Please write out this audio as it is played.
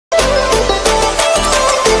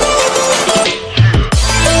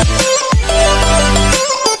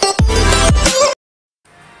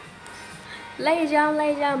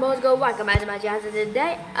ladies and gentlemen, go welcome back to my channel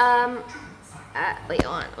today. Wait,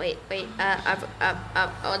 hold on, wait,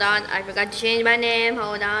 hold on, I forgot to change my name,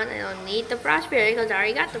 hold on, I don't need the frost spirit because I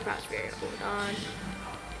already got the frost spirit, hold on,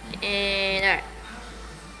 and alright,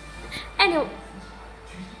 anyway,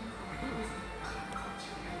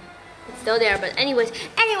 it's still there, but anyways,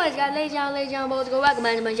 guys, ladies and gentlemen, go welcome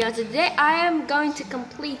back to my channel today. I am going to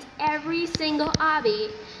complete every single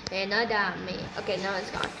obby, and not that me, okay, now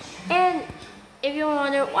it's gone, and if you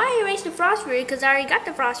wonder why I erased the frost fury, because I already got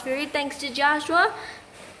the frost fury thanks to Joshua.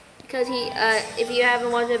 Because he, if you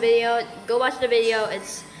haven't watched the video, go watch the video.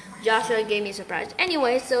 It's Joshua gave me a surprise.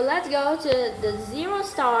 Anyway, so let's go to the 0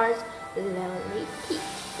 stars lonely peak.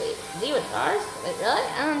 Wait, 0 stars? Wait, really?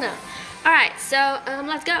 I don't know. All right, so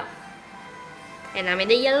let's go. And I'm in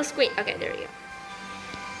the yellow screen. Okay, there we go.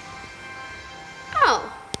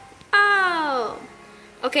 Oh.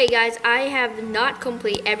 Okay, guys, I have not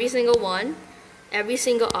complete every single one. Every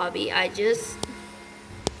single obby, I just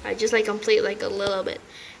like complete like a little bit,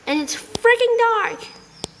 and it's freaking dark.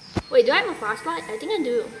 Wait, do I have a flashlight? I think I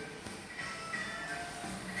do.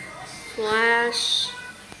 Flash.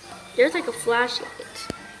 There's like a flashlight.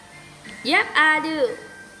 Yep, I do.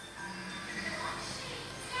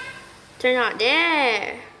 Turn on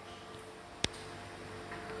there.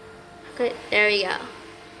 Okay, there we go.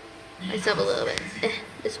 Lights up a little bit.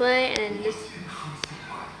 This way and then this.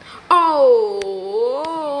 Oh,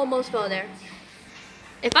 almost fell there.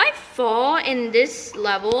 If I fall in this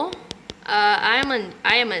level, I'm a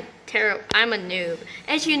noob.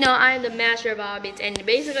 As you know, I'm the master of obbies, and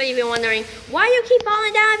basically, if you're wondering why you keep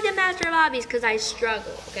falling down, I'm the master of obbies, because I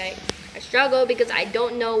struggle. Okay, I struggle because I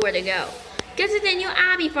don't know where to go. Because it's a new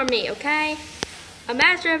obby for me. Okay, a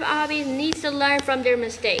master of obbies needs to learn from their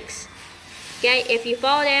mistakes. Okay, if you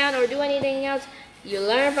fall down or do anything else, you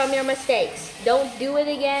learn from your mistakes. Don't do it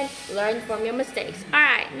again. Learn from your mistakes.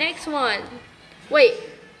 Alright, next one. Wait,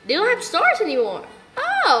 they don't have stars anymore.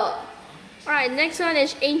 Oh! Alright, next one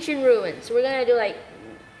is Ancient Ruins. We're gonna do like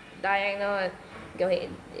diagonal and go here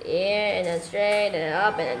and then straight and then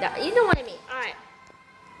up and then down. You know what I mean. Alright.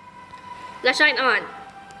 Flashlight on.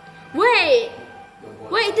 Wait,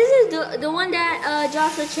 this is the one that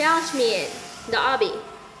Joshua challenged me in. The obby.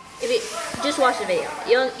 If you just watch the video,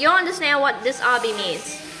 you'll understand what this obby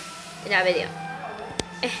means in that video.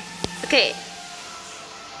 Okay.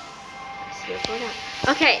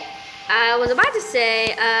 Okay. I was about to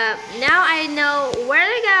say, now I know where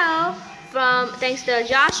to go from thanks to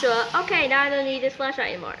Joshua. Okay, now I don't need this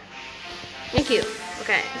flashlight anymore. Thank you.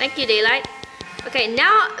 Okay, thank you, Daylight. Okay,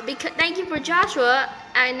 now thank you for Joshua.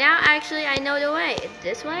 And now actually I know the way. It's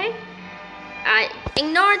this way. I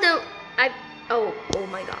ignore the oh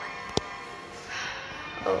my god.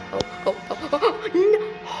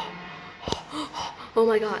 Oh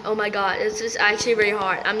my god, this is actually very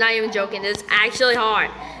hard. I'm not even joking, this is actually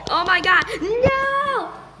hard. Oh my god,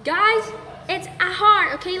 no! Guys, it's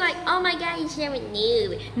hard, okay? Like, oh my god, you're so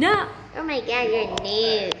noob. No, oh my god, you're a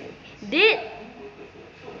noob.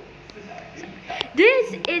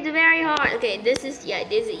 This is very hard. Okay, this is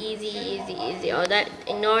easy. Oh,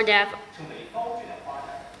 ignore that.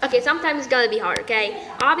 Okay, sometimes it's gonna be hard, okay?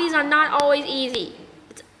 Obbies are not always easy.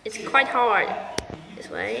 It's quite hard. This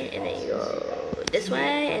way, and then you go this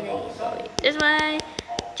way, and then you go this way.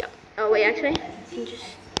 Jump. Oh wait, actually, just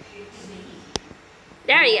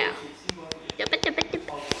there you go.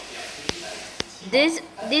 This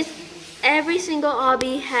every single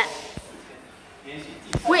obby had.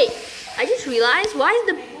 Wait, I just realized why is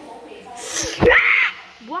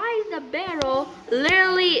the barrel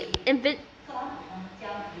literally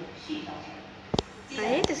I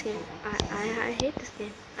hate this game. I hate this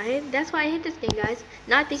game. That's why I hate this game, guys.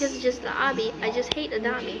 Not because it's just the obby. I just hate the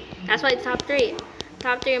obby. That's why it's top 3.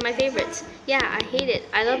 Top 3 are my favorites. Yeah, I hate it.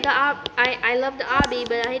 I love the I love the obby,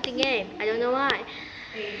 but I hate the game. I don't know why.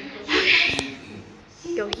 Okay.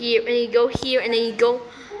 Go here, and then you go here, and then you go.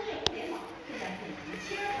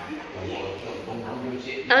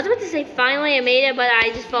 I was about to say finally I made it, but I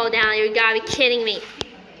just fall down. You gotta be kidding me.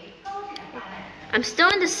 I'm still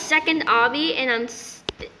in the second obby, and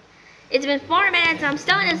it's been 4 minutes, I'm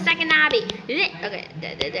still in the second obby. Okay.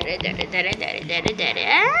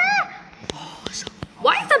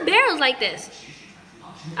 Why is the barrels like this?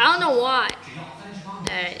 I don't know why.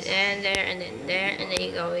 Alright, and there, and then there, and then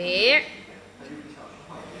you go here.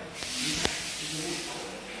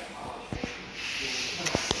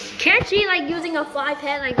 Can't she like using a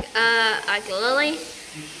 5-head like Lily?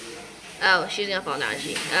 Oh, she's gonna fall down, is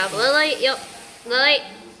she? Lily, yep. Lily,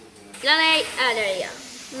 ah, there you go.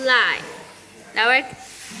 Lie. That work?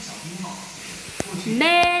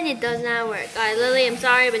 Man, it does not work. Alright, Lily, I'm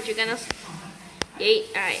sorry, but you're gonna Yeet.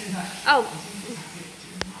 Alright. Oh.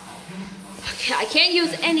 Okay, I can't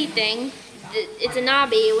use anything. It's an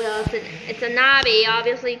obby. What else? It's an obby.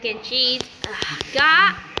 Obviously, you can cheat.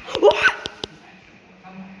 God. What?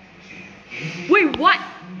 Wait, what?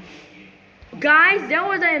 Guys, there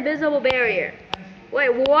was an invisible barrier.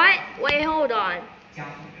 Wait, what? Wait, hold on.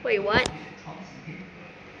 Wait, what?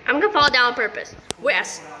 I'm gonna fall down on purpose.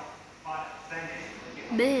 Yes.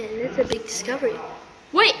 Man, that's a big discovery.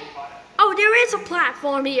 Wait. Oh, there is a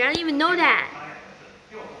platform here. I didn't even know that.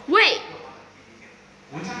 Wait.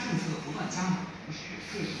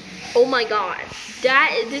 Oh my god.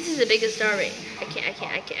 This is the biggest discovery.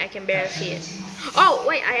 I can barely see it. Oh,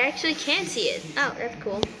 wait, I actually can see it. Oh, that's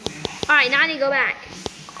cool. Alright, now I need to go back.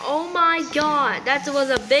 Oh my god. That was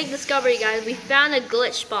a big discovery, guys. We found a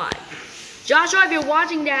glitch spot. Joshua, if you're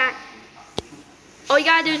watching that, all you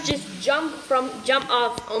gotta do is just jump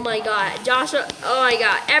off. Oh my god. Joshua, oh my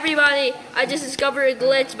god. Everybody, I just discovered a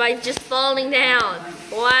glitch by just falling down.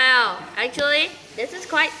 Wow. Actually, this is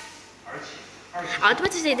quite... I was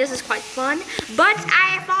about to say this is quite fun, but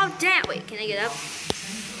I fall down. Wait, can I get up?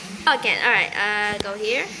 Okay, alright. Go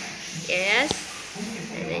here. Yes.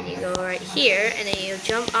 And then you go right here, and then you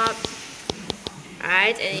jump up.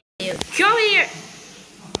 Alright, and then you go here.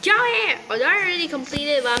 Go here! Oh, I already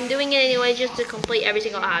completed, but I'm doing it anyway just to complete every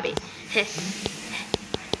single hobby.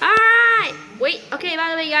 Alright! Wait, okay, by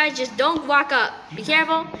the way, guys, just don't walk up. Be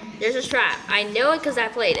careful. There's a trap. I know it because I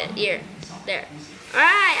played it. Here. There.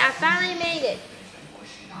 Alright, I finally made it.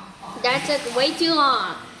 That took way too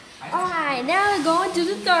long. Alright, now we're going to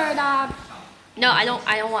the third hobby. No, I don't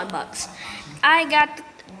want bugs.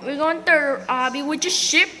 We're going third hobby, which is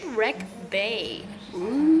Shipwreck Bay.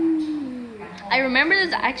 Ooh. I remember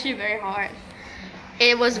this actually very hard.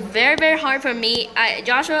 It was very, very hard for me.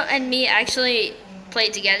 Joshua and me actually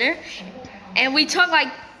played together, and we took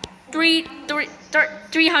like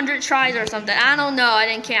 300 tries or something. I don't know. I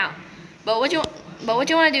didn't count. But what you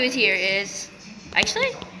want to do is here is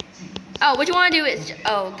actually. Oh, what you want to do is.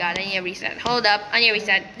 Oh God, I need to reset. Hold up, I need to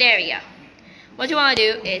reset. There we go. What you want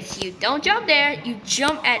to do is you don't jump there. You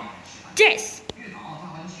jump at this.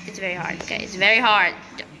 It's very hard. Okay, it's very hard.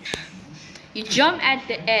 You jump at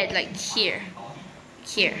the edge, like here.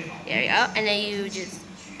 Here. There you go. And then you just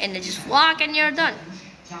walk and you're done.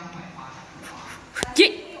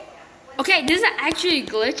 Okay, this is actually a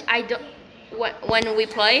glitch. When we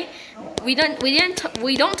play, we don't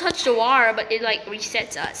touch the water, but it like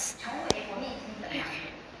resets us.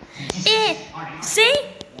 See?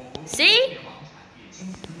 See?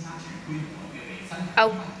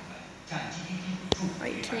 Oh. Are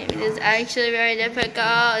you kidding me? This is actually very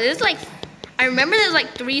difficult. This is like, I remember there's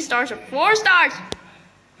like 3 stars or 4 stars.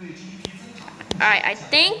 Alright, I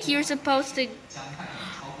think you're supposed to.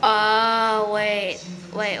 Wait.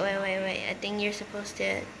 I think you're supposed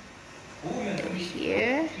to go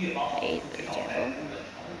here. Wait, be careful.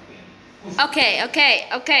 Okay,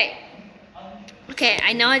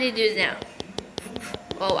 I know how to do this now.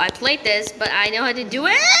 Well, I played this, but I know how to do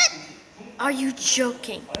it. Are you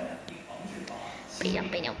joking?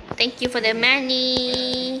 Thank you for the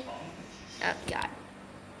money. Oh God.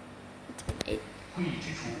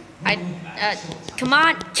 Come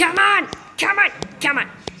on.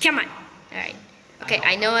 Alright. Okay,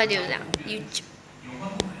 I know how to do it now.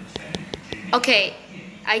 Okay,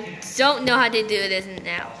 I don't know how to do this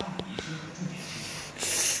now.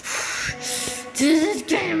 This is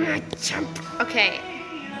gonna jump. Okay.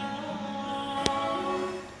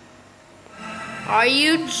 Are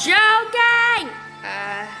you joking?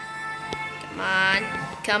 Come on.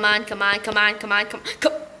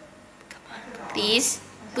 Please.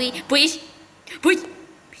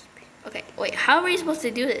 Okay, wait, how are we supposed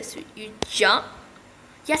to do this? You jump?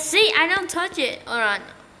 Yeah, see, I don't touch it. Hold on.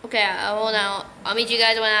 Okay, hold on. I'll meet you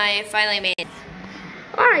guys when I finally made it.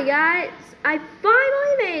 Alright, guys. I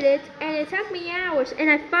finally made it, and it took me hours, and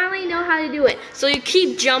I finally know how to do it. So you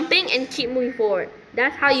keep jumping and keep moving forward.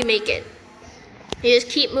 That's how you make it. You just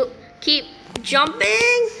keep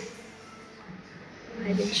jumping.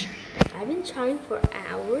 I've been trying for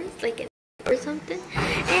hours, like an hour or something,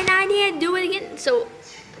 and I need to do it again. So,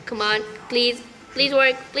 come on, please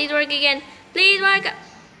work again, please work.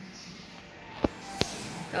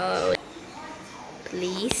 Oh,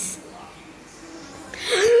 please.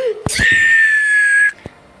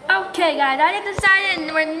 Okay, guys, I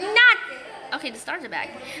decided we're not. Okay, the stars are back.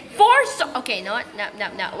 4 stars. Okay, no.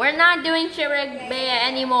 We're not doing Shipwreck Bay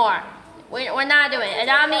anymore. We're not doing it.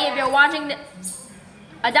 Adami, if you're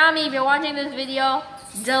watching this video,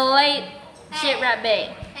 delete Shipwreck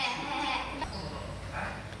Bay.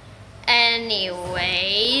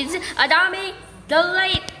 Anyways, Adami,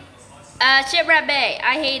 delete. Shipwreck Bay.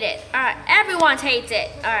 I hate it. Alright, everyone hates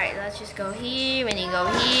it. Alright, let's just go here, and then go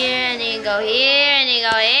here, and then go here, and then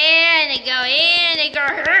go here, and then go here, and then go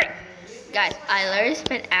here. Guys, I literally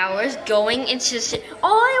spent hours going into shit.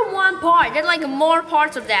 Only one part. There's like more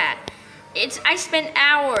parts of that. I spent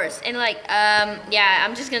hours, and like, yeah,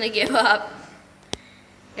 I'm just gonna give up.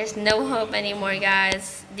 There's no hope anymore,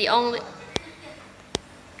 guys. The only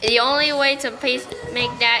way to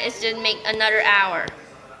make that is to make another hour.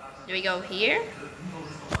 Do we go here?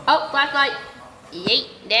 Oh, flashlight. Yay,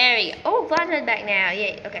 there we go. Oh, flashlight back now.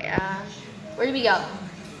 Yay. Okay. Where do we go?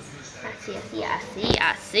 I see.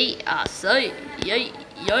 Yay.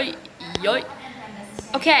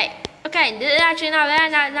 Okay. This is actually not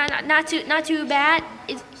bad. Not too bad.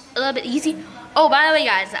 It's a little bit easy. Oh, by the way,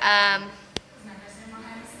 guys.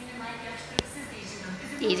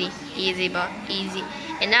 Easy, but easy.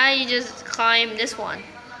 And now you just climb this one.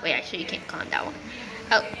 Wait, actually, you can't climb that one.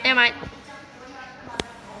 Oh, never mind.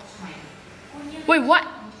 Wait, what?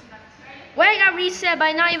 Wait, I got reset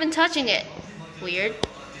by not even touching it. Weird.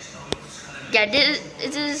 Yeah, this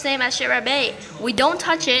is the same as Shipwreck Bay. We don't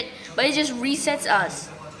touch it, but it just resets us.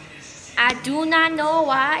 I do not know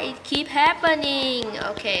why it keep happening.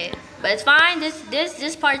 Okay, but it's fine. This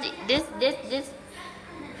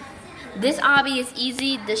obby is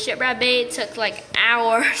easy. The Shipwreck Bay took like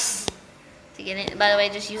hours to get in. By the way,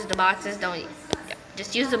 just use the boxes.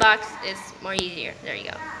 Just use the box. It's more easier. There you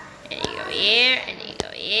go. And you go here, and then you go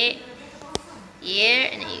here,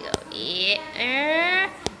 and then you go here.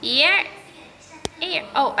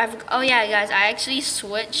 Oh yeah, guys. I actually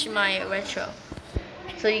switched my retro.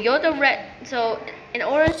 So you go to So in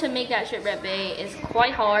order to make that Shipwreck Bay, it's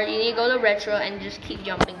quite hard. You need to go to retro and just keep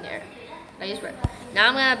jumping there. Now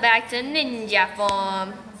I'm gonna back to ninja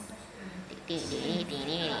form.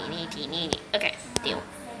 Okay.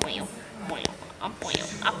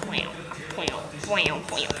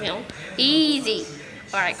 Easy.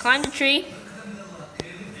 Alright, climb the tree.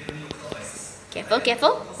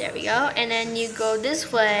 Careful. There we go. And then you go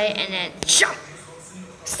this way and then jump.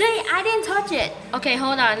 See, I didn't touch it. Okay,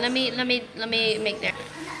 hold on. Let me make that.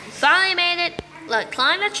 Finally made it. Look,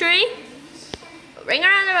 climb the tree. Ring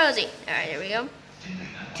around the rosy. Alright, there we go.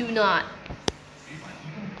 Do not.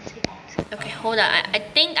 Okay, hold on. I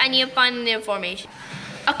think I need to find a new formation.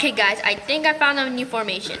 Okay, guys, I think I found a new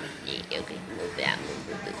formation. Okay, move that.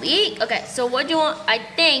 Okay, so what do you want? I'm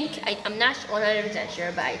not 100%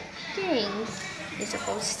 sure, but I think you're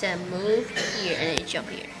supposed to move here and then jump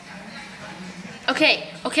here. Okay,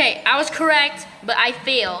 I was correct, but I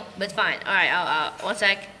failed. But it's fine. All right, one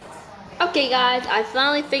sec. Okay, guys, I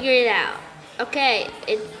finally figured it out. Okay,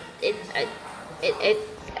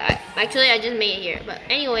 actually I just made it here. But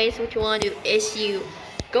anyways, what you want to do is you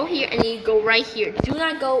go here and you go right here. Do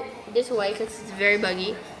not go this way because it's very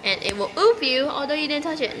buggy and it will oof you, although you didn't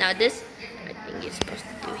touch it. Now this, I think you're supposed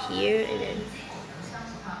to do here and then.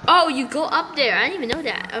 Oh, you go up there. I didn't even know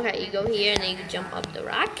that. Okay, you go here and then you jump up the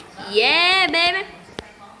rock. Yeah, baby.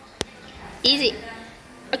 Easy.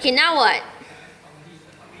 Okay, now what?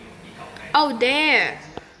 Oh, there.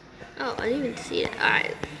 Oh, I didn't even see it.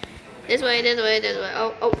 Alright. This way.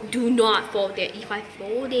 Oh, do not fall there. If I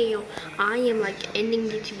fall there, I am like ending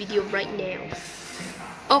this video right now.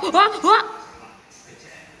 Oh,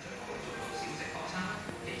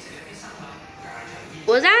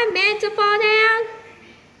 Was I meant to fall down?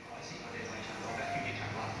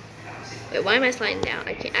 Wait, why am I sliding down?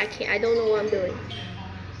 I can't, I don't know what I'm doing.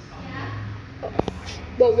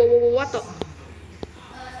 Whoa, what the?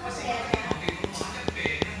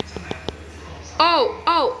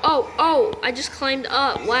 Oh, I just climbed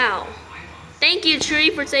up, wow. Thank you, tree,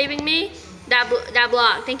 for saving me. That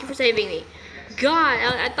block, thank you for saving me. God,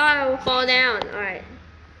 I thought I would fall down, alright.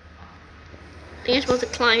 I think you're supposed to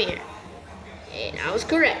climb here. And I was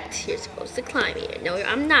correct, you're supposed to climb here. No,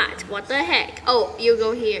 I'm not, what the heck? Oh, you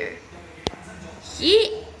go here.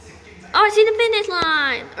 Oh, I see the finish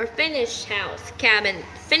line, or finish house, cabin,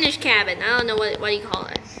 finish cabin. I don't know what you call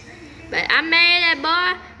it, but I made it,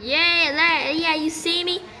 boy. Yeah, you see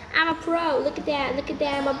me? I'm a pro. Look at that.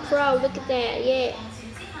 I'm a pro. Look at that. Yeah.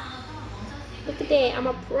 Look at that. I'm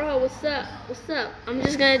a pro. What's up? I'm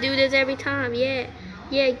just gonna do this every time. Yeah.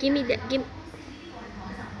 Give me that.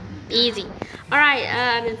 Easy. All right.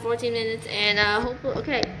 I've been 14 minutes, and hopefully,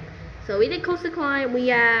 okay. So we did coast to climb. We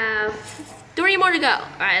have 3 more to go.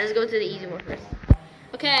 All right, let's go to the easy one first.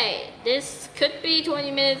 Okay, this could be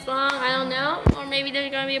 20 minutes long. I don't know, or maybe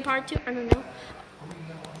there's gonna be a part 2. I don't know.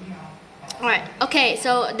 All right. Okay,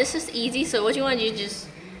 so this is easy. So what you want to do? Just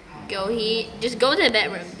go here. Just go to the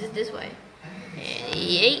bedroom. This way. And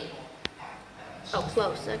yay. Oh,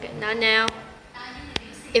 close. Okay, not now.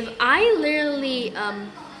 if I literally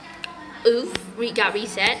got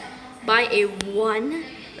reset by a one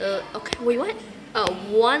okay, wait, what? A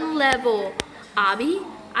one level obby,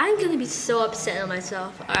 I'm gonna be so upset on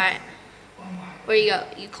myself. Alright. Where you go?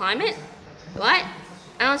 You climb it? What?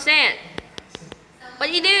 I don't understand. What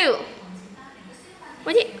do you do?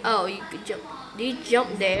 What do you, oh, you could jump. Do you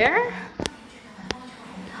jump there?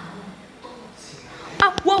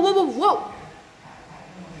 Oh, whoa, whoa, whoa, whoa.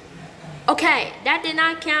 Okay, that did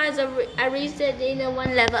not count as a reset in a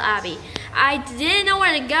one level obby. I didn't know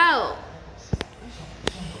where to go.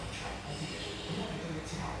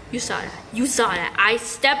 You saw that. You saw that. I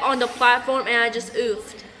stepped on the platform and I just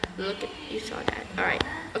oofed. Look at, you saw that. Alright.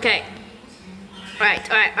 Okay.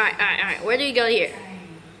 Alright. Where do you go here?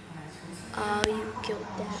 Oh, you killed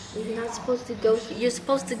that. You're not supposed to go. You're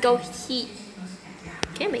supposed to go here.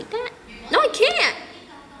 Can't make that? No, I can't.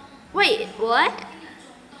 Wait, what?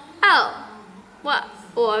 Oh. What?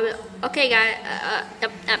 Oh, okay, guys.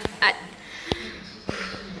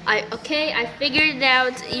 I figured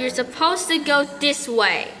out you're supposed to go this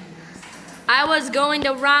way. I was going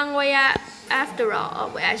the wrong way after all. Oh,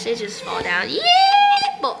 wait, I should just fall down. Yeah!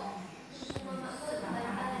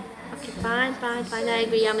 Okay, fine. I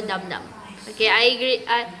agree. I'm a dum-dum. Okay, I agree.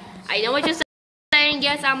 I know what you're saying.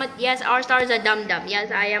 Yes, yes, our star is a dum-dum.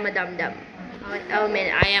 Yes, I am a dum-dum. Oh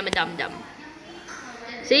man, I am a dum-dum.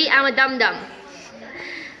 See, I'm a dum-dum.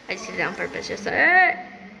 I just did it on purpose. Just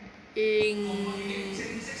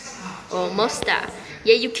almost that.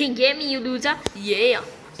 Yeah, you can get me, you loser. Yeah.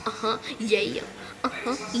 Yeah. Yeah.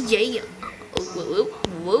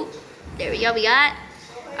 Whoop. There we go. We got.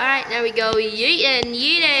 Alright, there we go. Yeet and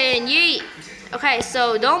yeet. Okay,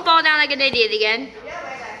 so don't fall down like an idiot again.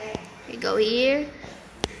 We go here.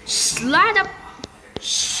 Slide up.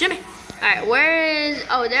 Shimmy. Alright, where is...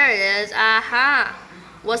 Oh, there it is. Aha.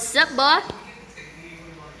 What's up, boy?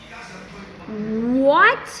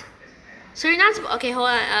 What? So you're not supposed... Okay, hold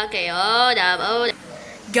on. Okay, hold up.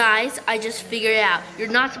 Guys, I just figured it out. You're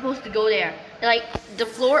not supposed to go there. Like, the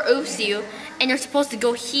floor oofs you, and you're supposed to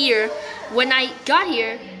go here. When I got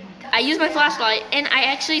here, I used my flashlight, and I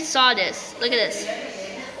actually saw this. Look at this.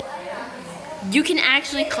 You can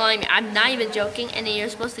actually climb it. I'm not even joking, and then you're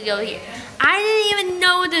supposed to go here. I didn't even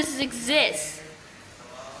know this exists.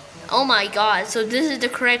 Oh my god, so this is the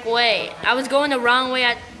correct way. I was going the wrong way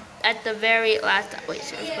at the very last... Wait,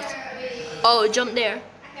 so I'm supposed to... Oh, jump there.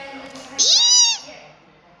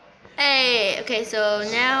 Hey, okay, so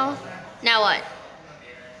now what?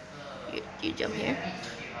 You jump here.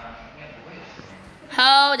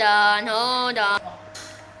 Hold on.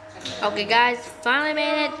 Okay, guys, finally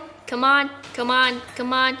made it. Come on. Don't.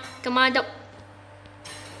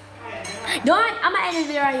 Done. I'm gonna end this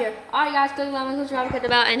video right here. Alright, guys, click like, subscribe, hit the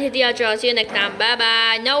bell, and hit the outro. See you next time. Bye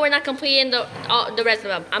bye. No, we're not completing the rest of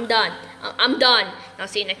them. I'm done. I'll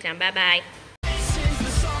see you next time. Bye bye.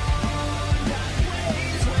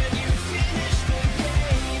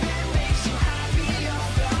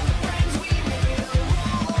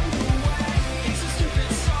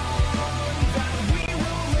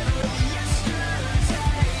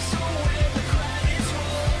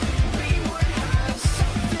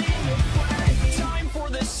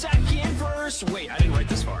 Wait, I didn't write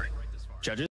this far. Judges?